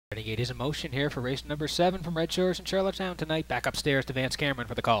Starting gate is in motion here for race number 7 from Red Shores in Charlottetown tonight. Back upstairs to Vance Cameron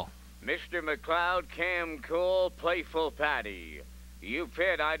for the call. Mr. McLeod, Cam Cool, Playful Patty. You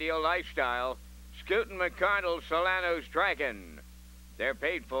Fit, Ideal Lifestyle. Scootin' McCardle, Solano's Dragon. They're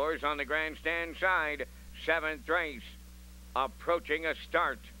paid fors on the grandstand side. 7th race, approaching a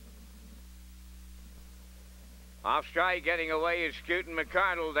start. Off stride, getting away is Scootin'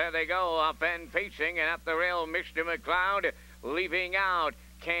 McCardle. There they go, up end pacing, and up the rail, Mr. McLeod leaving out.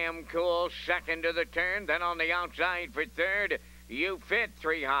 Cam Cool, second to the turn, then on the outside for third. You Fit,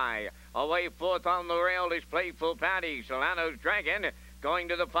 3 high. Away fourth on the rail is Playful Patty. Solano's Dragon going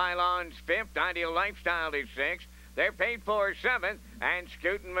to the pylons 5th. Ideal Lifestyle is 6th. They're paid for 7th, and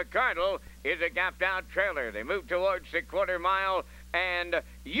Scootin' McCardle is a gapped out trailer. They move towards the quarter mile, and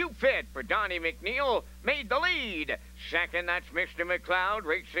You Fit for Donnie McNeil made the lead. Second, that's Mr. McLeod.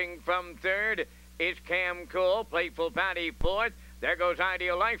 Racing from third is Cam Cool. Playful Patty 4th. There goes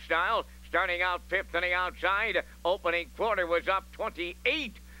Ideal Lifestyle. Starting out 5th on the outside. Opening quarter was up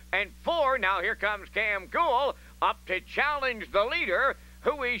 28 and 4. Now here comes Cam Cool up to challenge the leader,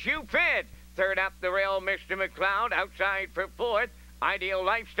 who is You Fit. Third up the rail, Mr. McLeod. Outside for 4th, Ideal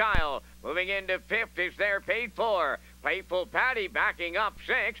Lifestyle. Moving into 5th is They're Paid For. Playful Patty backing up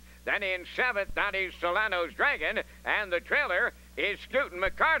 6th. Then in 7th, that is Solano's Dragon. And the trailer is Scootin'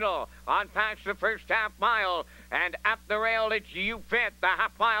 McCardle on past the first half mile. And at the rail, it's You Fit. The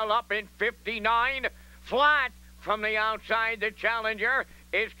half mile up in 59. Flat from the outside, the challenger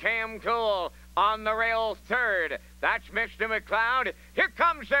is Cam Cool. On the rail, third. That's Mr. McLeod. Here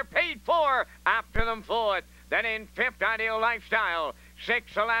comes They're Paid For. After them, 4th. Then in 5th, Ideal Lifestyle.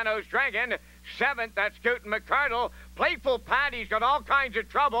 6th, Solano's Dragon. 7th, that's Scootin' McCardle. Playful Patty's got all kinds of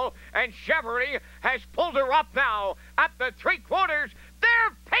trouble, and Chevrolet has pulled her up now at the 3/4.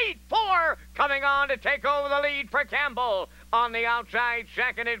 They're Paid For, coming on to take over the lead for Campbell. On the outside,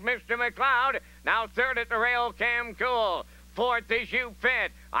 second is Mr. McLeod. Now third at the rail, Cam Cool. 4th is You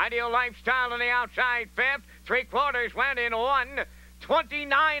Fit. Ideal Lifestyle on the outside, 5th. 3/4 went in 1.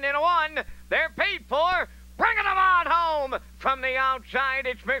 29 and 1. They're Paid For. Bringing them on home. From the outside,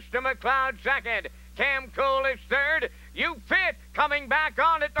 it's Mr. McLeod second. Cam Cool is third. You Fit coming back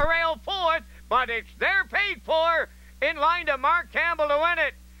on at the rail 4th. But it's They're Paid For in line to Mark Campbell to win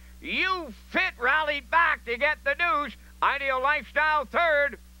it. You Fit rallied back to get the news. Ideal Lifestyle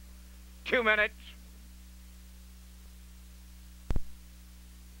third. 2 minutes.